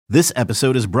This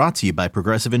episode is brought to you by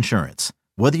Progressive Insurance.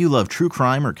 Whether you love true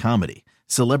crime or comedy,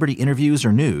 celebrity interviews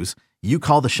or news, you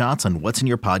call the shots on what's in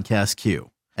your podcast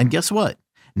queue. And guess what?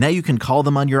 Now you can call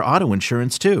them on your auto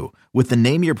insurance too with the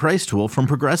Name Your Price tool from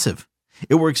Progressive.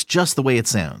 It works just the way it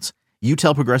sounds. You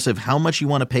tell Progressive how much you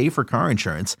want to pay for car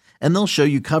insurance, and they'll show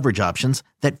you coverage options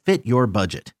that fit your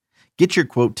budget. Get your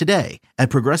quote today at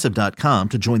Progressive.com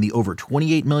to join the over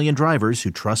 28 million drivers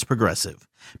who trust Progressive.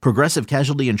 Progressive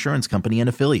Casualty Insurance Company and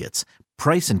Affiliates.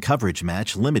 Price and coverage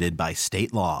match limited by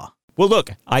state law. Well, look,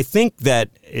 I think that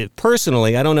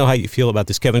personally, I don't know how you feel about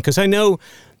this, Kevin, because I know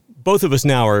both of us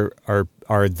now are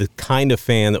the kind of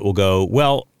fan that will go,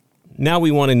 well, now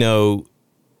we want to know,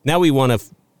 now we want to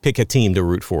pick a team to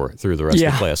root for through the rest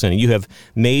of the playoffs. And you have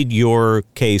made your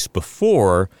case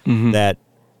before that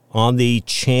on the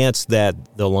chance that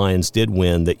the Lions did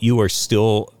win, that you are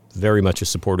still very much a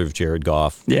supporter of Jared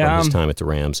Goff from his time at the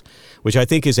Rams, which I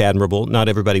think is admirable. Not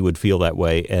everybody would feel that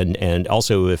way. And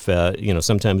also if,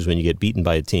 sometimes when you get beaten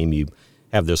by a team, you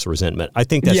have this resentment. I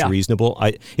think that's reasonable.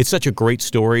 It's such a great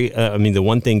story. The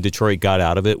one thing Detroit got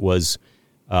out of it was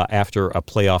after a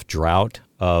playoff drought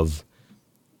of,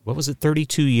 what was it,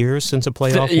 32 years since a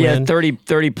playoff win?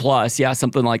 30 plus,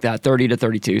 something like that, 30 to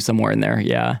 32, somewhere in there,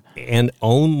 And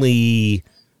only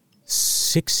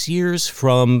 6 years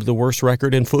from the worst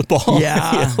record in football. Going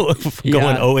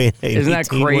 0-8. Isn't that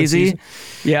crazy?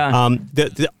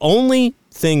 The only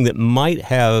thing that might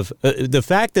have the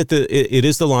fact that it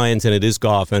is the Lions and it is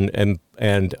Goff and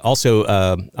also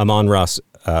Amon-Ra St.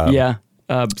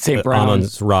 Brown.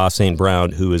 Amon-Ra St.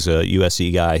 Brown, who is a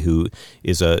USC guy who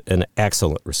is an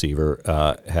excellent receiver.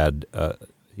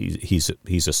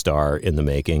 He's a star in the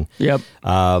making. Yep.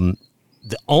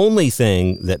 The only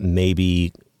thing that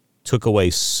maybe took away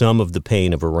some of the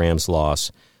pain of a Rams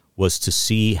loss was to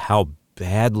see how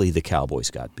badly the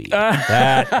Cowboys got beat.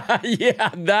 That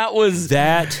was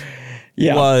the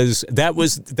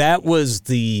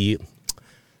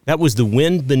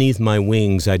wind beneath my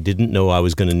wings I didn't know I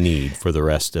was going to need for the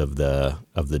rest of the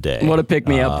day. What a pick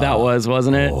me up that was,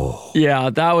 wasn't it?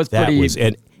 That was pretty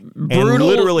and brutal,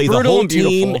 literally the whole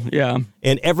team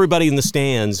and everybody in the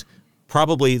stands.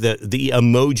 Probably the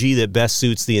emoji that best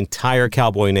suits the entire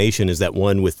Cowboy Nation is that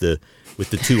one with the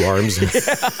two arms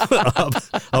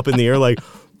up in the air, like,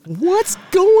 what's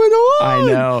going on? I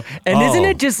know. And isn't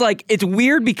it just like, it's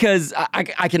weird because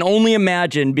I can only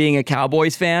imagine being a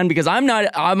Cowboys fan, because I'm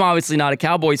obviously not a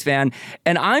Cowboys fan,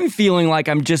 and I'm feeling like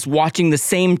I'm just watching the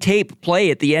same tape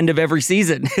play at the end of every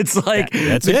season. It's like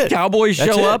the Cowboys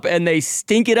show up and they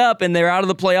stink it up and they're out of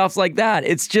the playoffs like that.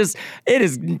 It's just, it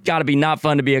has got to be not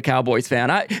fun to be a Cowboys fan.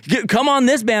 Come on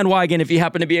this bandwagon if you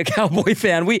happen to be a Cowboy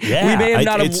fan. We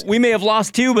may have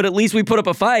lost 2, but at least we put up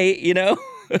a fight, you know?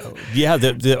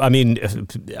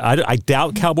 I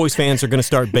doubt Cowboys fans are going to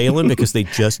start bailing because they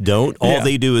just don't. All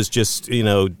they do is just, dig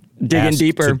in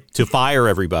deeper to fire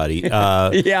everybody. How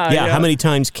many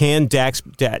times can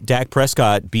Dak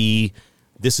Prescott be?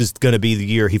 This is going to be the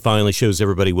year he finally shows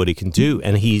everybody what he can do,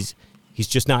 and he's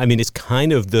just not. It's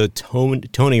kind of the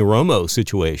Tony Romo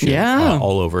situation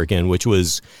all over again, which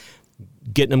was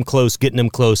getting them close,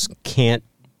 can't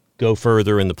go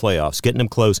further in the playoffs, getting them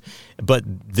close, but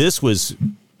this was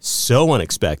so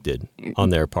unexpected on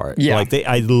their part. Like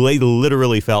they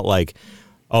literally felt like,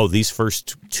 oh, these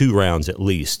first 2 rounds at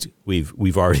least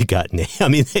we've already gotten.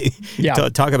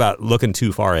 Talk about looking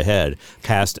too far ahead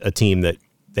past a team that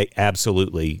they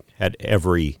absolutely had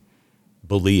every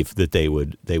belief that they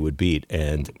would beat.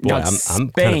 And boy,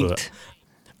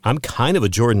 I'm kind of a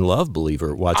Jordan Love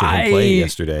believer watching him play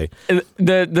yesterday. I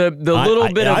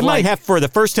might have, for the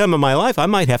first time in my life, I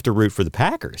might have to root for the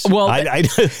Packers. Well,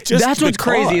 that's what's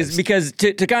crazy is because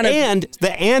to kind of and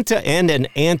an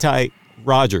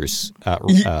anti-Rodgers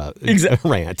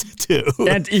rant too.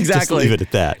 And exactly, just leave it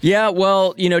at that. Yeah,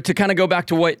 well, to kind of go back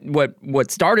to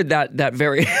what started that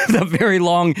very the very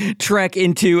long trek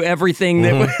into everything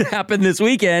that happened this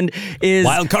weekend is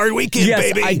wild card weekend,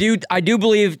 baby. I do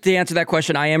believe, to answer that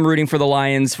question, I am rooting for the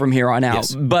Lions from here on out.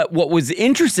 Yes. But what was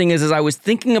interesting is I was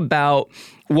thinking about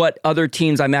what other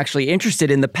teams I'm actually interested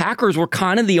in. The Packers were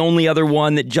kind of the only other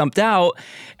one that jumped out.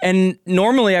 And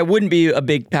normally I wouldn't be a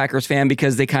big Packers fan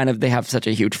because they have such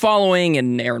a huge following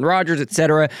and Aaron Rodgers, et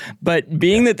cetera. But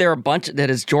being that they're a bunch that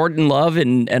is Jordan Love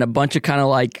and a bunch of kind of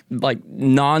like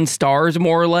non-stars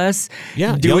more or less.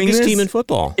 Yeah, doing youngest team in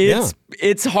football.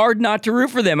 it's hard not to root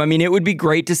for them. I mean, it would be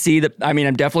great to see that. I mean,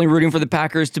 I'm definitely rooting for the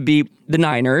Packers to beat the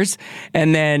Niners,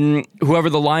 and then whoever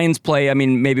the Lions play. I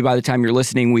mean, maybe by the time you're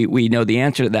listening, we know the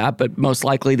answer to that, but most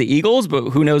likely the Eagles. But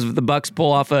who knows if the Bucks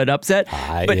pull off an upset?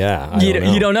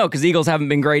 You don't know, because the Eagles haven't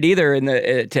been great either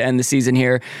to end the season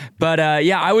here. But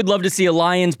I would love to see a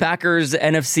Lions-Packers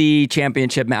NFC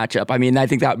Championship matchup. I mean, I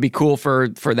think that would be cool for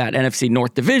that NFC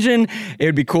North division. It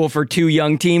would be cool for two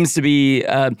young teams to be.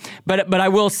 But I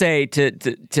will say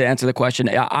to answer the question,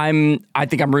 I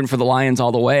think I'm rooting for the Lions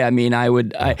all the way. I mean,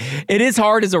 it is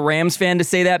hard as a Rams fan to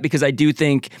say that, because I do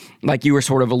think, like you were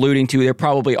sort of alluding to, there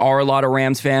probably are a lot of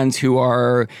Rams fans who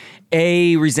are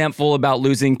resentful about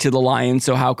losing to the Lions.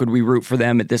 So how could we root for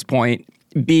them at this point?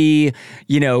 B,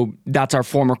 that's our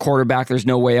former quarterback. There's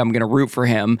no way I'm going to root for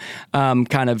him,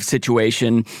 kind of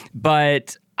situation.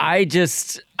 But I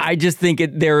just think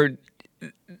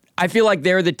I feel like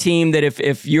they're the team that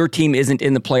if your team isn't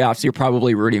in the playoffs, you're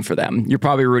probably rooting for them. You're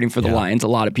probably rooting for the Lions. A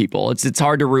lot of people. It's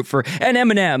hard to root for. And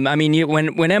Eminem. I mean,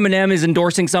 when Eminem is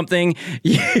endorsing something,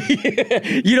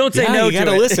 you don't say no to it. You got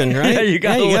to listen, right? You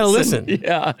got to listen.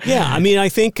 Yeah. I mean, I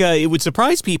think it would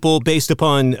surprise people based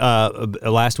upon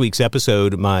last week's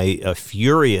episode, my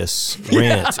furious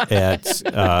rant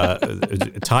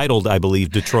titled, I believe,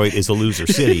 "Detroit is a loser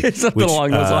city." Something along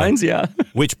those lines, yeah.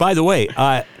 Which, by the way,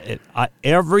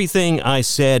 everything I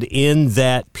said in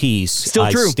that piece, still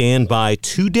true. I stand by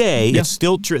today. Yeah. It's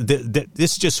still true.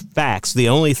 This is just facts. The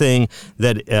only thing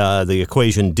that the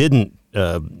equation didn't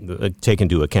take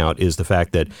into account is the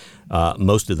fact that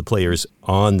most of the players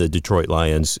on the Detroit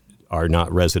Lions are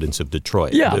not residents of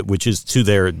Detroit, which is to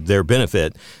their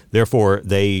benefit. Therefore,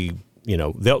 they're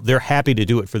happy to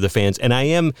do it for the fans, and I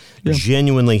am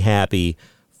genuinely happy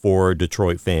for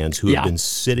Detroit fans who have been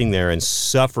sitting there and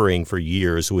suffering for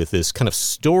years with this kind of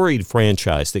storied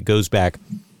franchise that goes back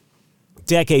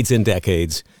decades and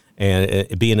decades, and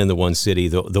being in the one city,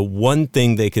 the one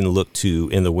thing they can look to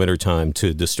in the wintertime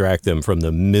to distract them from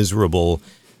the miserable,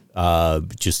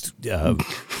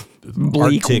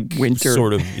 bleak Arctic winter,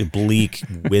 sort of bleak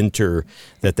winter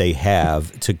that they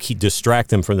have, to distract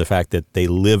them from the fact that they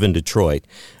live in Detroit,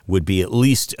 would be at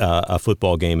least a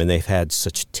football game, and they've had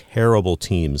such terrible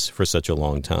teams for such a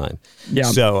long time. Yeah.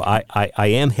 So I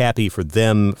am happy for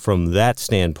them from that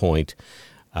standpoint.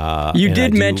 You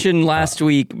did mention last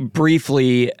week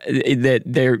briefly that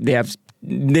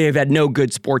they've had no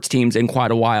good sports teams in quite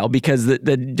a while, because the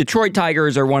Detroit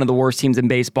Tigers are one of the worst teams in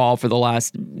baseball for the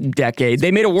last decade.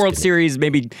 They made a World Series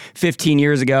maybe 15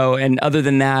 years ago, and other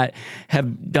than that,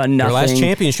 have done nothing. Their last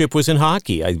championship was in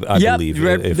hockey, I believe.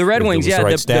 The Red Wings,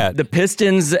 the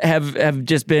Pistons have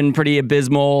just been pretty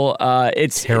abysmal.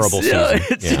 It's terrible season.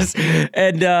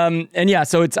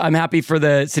 So I'm happy for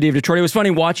the city of Detroit. It was funny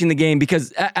watching the game,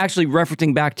 because actually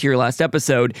referencing back to your last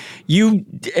episode, you,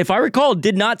 if I recall,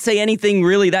 did not say anything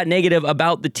really that negative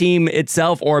about the team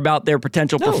itself or about their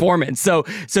potential performance. So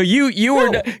you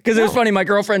were, because it was funny. My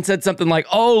girlfriend said something like,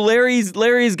 "Oh, Larry's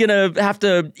gonna have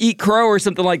to eat crow" or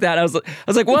something like that. I was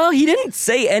like, well, he didn't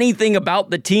say anything about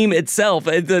the team itself.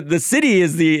 The city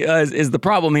is the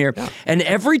problem here. Yeah. And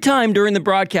every time during the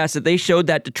broadcast that they showed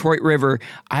that Detroit River,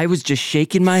 I was just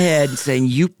shaking my head and saying,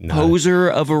 "You poser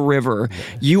of a river!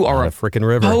 You are a freaking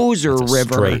river, poser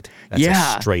river." Straight.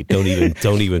 That's a straight. Don't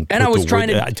even. And I was trying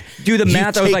to do the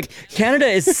math. I was like, Canada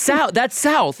is south. That's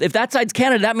south. If that side's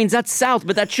Canada, that means that's south,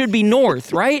 but that should be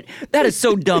north, right? That is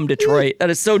so dumb, Detroit. That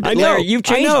is so dumb. Larry, you've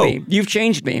changed me. You've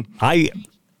changed me.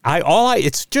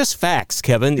 It's just facts,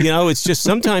 Kevin. It's just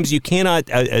sometimes you cannot,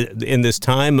 in this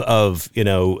time of,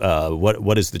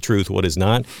 what is the truth, what is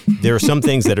not. There are some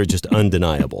things that are just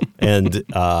undeniable. And,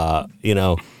 I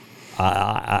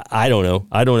don't know.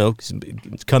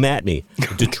 Come at me.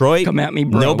 Detroit. Come at me,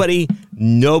 bro.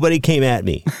 Nobody came at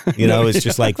me. It's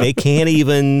just like they can't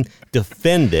even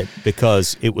defend it,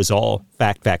 because it was all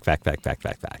fact.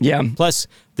 Yeah. Plus,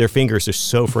 their fingers are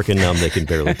so freaking numb they can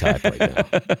barely type right now.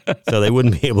 So they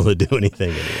wouldn't be able to do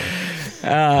anything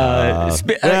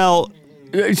anyway.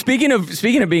 Speaking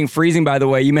of being freezing, by the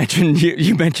way, you mentioned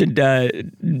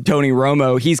Tony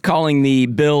Romo. He's calling the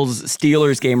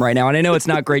Bills-Steelers game right now, and I know it's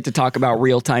not great to talk about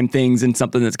real-time things and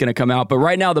something that's going to come out, but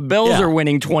right now the Bills are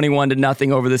winning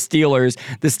 21-0 over the Steelers.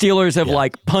 The Steelers have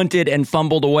punted and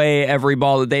fumbled away every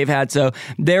ball that they've had, so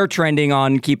they're trending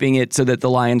on keeping it so that the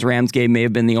Lions-Rams game may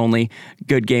have been the only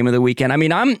good game of the weekend. I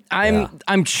mean,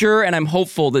 I'm sure and I'm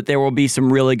hopeful that there will be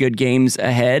some really good games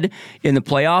ahead in the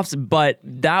playoffs, but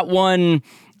that one,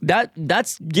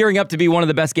 that's gearing up to be one of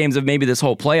the best games of maybe this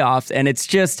whole playoffs. And it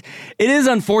is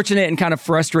unfortunate and kind of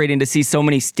frustrating to see so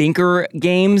many stinker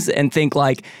games and think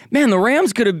like, man, the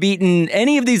Rams could have beaten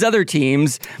any of these other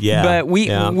teams. Yeah, but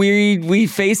we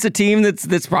faced a team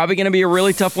that's probably going to be a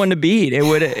really tough one to beat.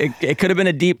 It could have been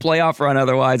a deep playoff run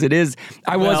otherwise. It is.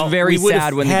 I was very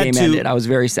sad when the game ended. I was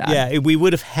very sad. Yeah, we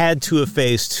would have had to have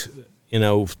faced,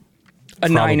 a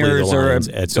Niners or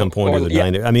at some point, or the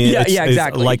Niners. I mean,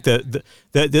 exactly. Like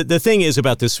the thing is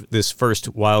about this first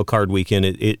wild card weekend,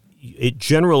 it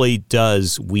generally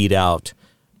does weed out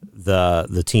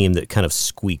the team that kind of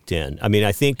squeaked in. I mean,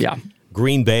 I think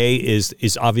Green Bay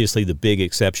is obviously the big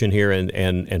exception here,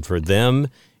 and for them,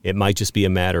 it might just be a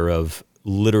matter of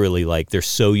literally like they're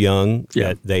so young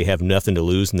that they have nothing to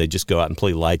lose and they just go out and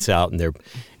play lights out, and they're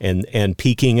and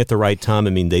peaking at the right time.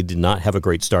 I mean, they did not have a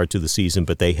great start to the season,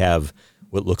 but they have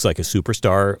what looks like a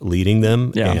superstar leading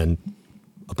them and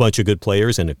a bunch of good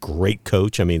players and a great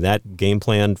coach. I mean, that game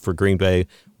plan for Green Bay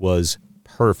was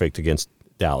perfect against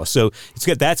Dallas. So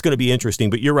that's going to be interesting.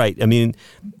 But you're right. I mean,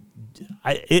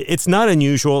 it's not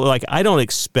unusual. Like, I don't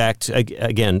expect,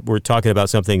 again, we're talking about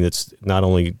something that's not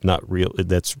only not real,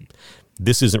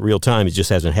 this isn't real time. It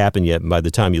just hasn't happened yet. And by the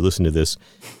time you listen to this,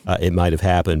 it might have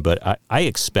happened. But I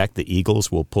expect the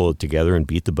Eagles will pull it together and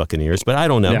beat the Buccaneers. But I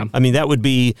don't know. Yeah. I mean, that would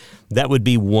be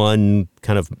one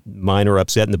kind of minor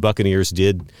upset. And the Buccaneers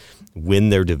did win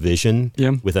their division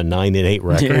with a 9-8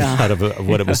 record out of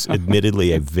what it was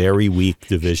admittedly a very weak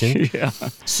division.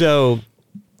 So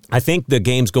I think the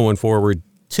games going forward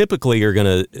typically are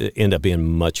going to end up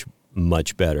being much,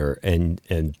 much better. And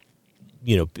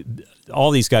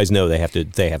all these guys know they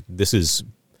have this is,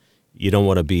 you don't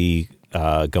want to be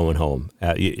going home.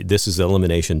 This is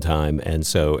elimination time, and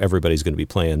so everybody's going to be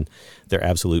playing their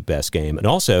absolute best game. And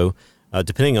also,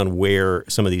 depending on where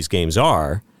some of these games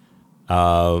are,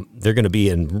 they're going to be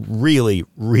in really,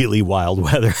 really wild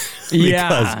weather.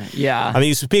 Yeah. I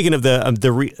mean, speaking of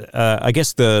I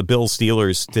guess the Bills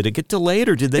Steelers, did it get delayed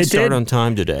or did they start on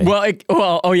time today?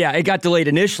 It got delayed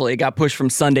initially. It got pushed from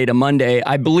Sunday to Monday.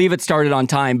 I believe it started on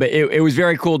time, but it was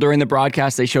very cool. During the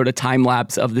broadcast, they showed a time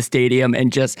lapse of the stadium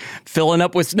and just filling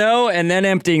up with snow and then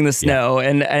emptying the snow,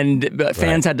 and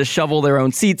fans had to shovel their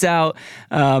own seats out.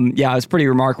 It was pretty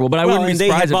remarkable. But I wouldn't be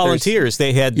surprised. They had volunteers.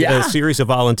 They had a series of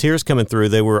volunteers coming through.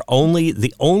 They were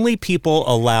the only people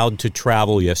allowed to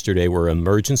travel yesterday were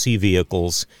emergency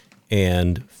vehicles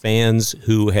and fans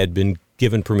who had been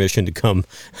given permission to come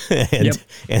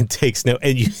and take snow.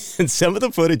 And some of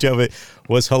the footage of it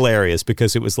was hilarious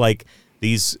because it was like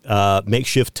these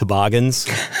makeshift toboggans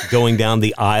going down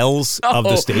the aisles of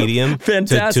the stadium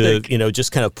fantastic. to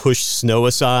just kind of push snow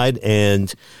aside,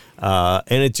 and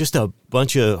it's just a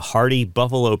bunch of hardy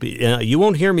Buffalo. You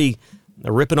won't hear me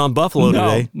ripping on Buffalo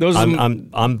today.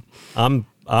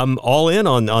 I'm all in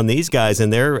on these guys,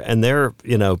 and they're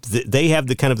they have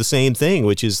the kind of the same thing,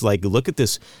 which is like, look at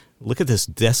this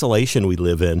desolation we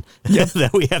live in that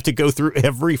we have to go through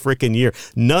every freaking year.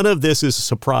 None of this is a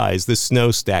surprise. This snow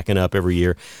stacking up every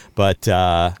year, but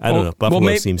I don't know.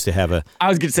 Buffalo seems to have a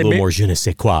little more je ne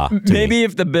sais quoi. Maybe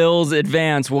if the Bills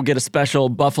advance, we'll get a special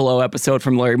Buffalo episode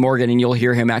from Larry Morgan, and you'll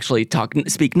hear him actually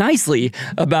speak nicely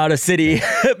about a city.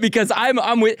 Because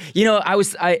I'm with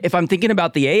if I'm thinking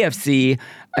about the AFC,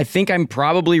 I think I'm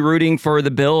probably rooting for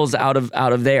the Bills out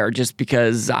of there, just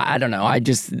because I don't know. I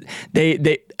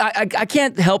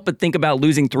can't help but think about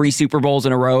losing 3 Super Bowls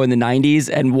in a row in the 90s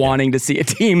and wanting to see a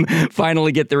team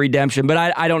finally get the redemption. But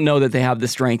I don't know that they have the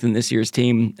strength in this year's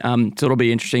team. So it'll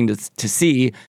be interesting to see.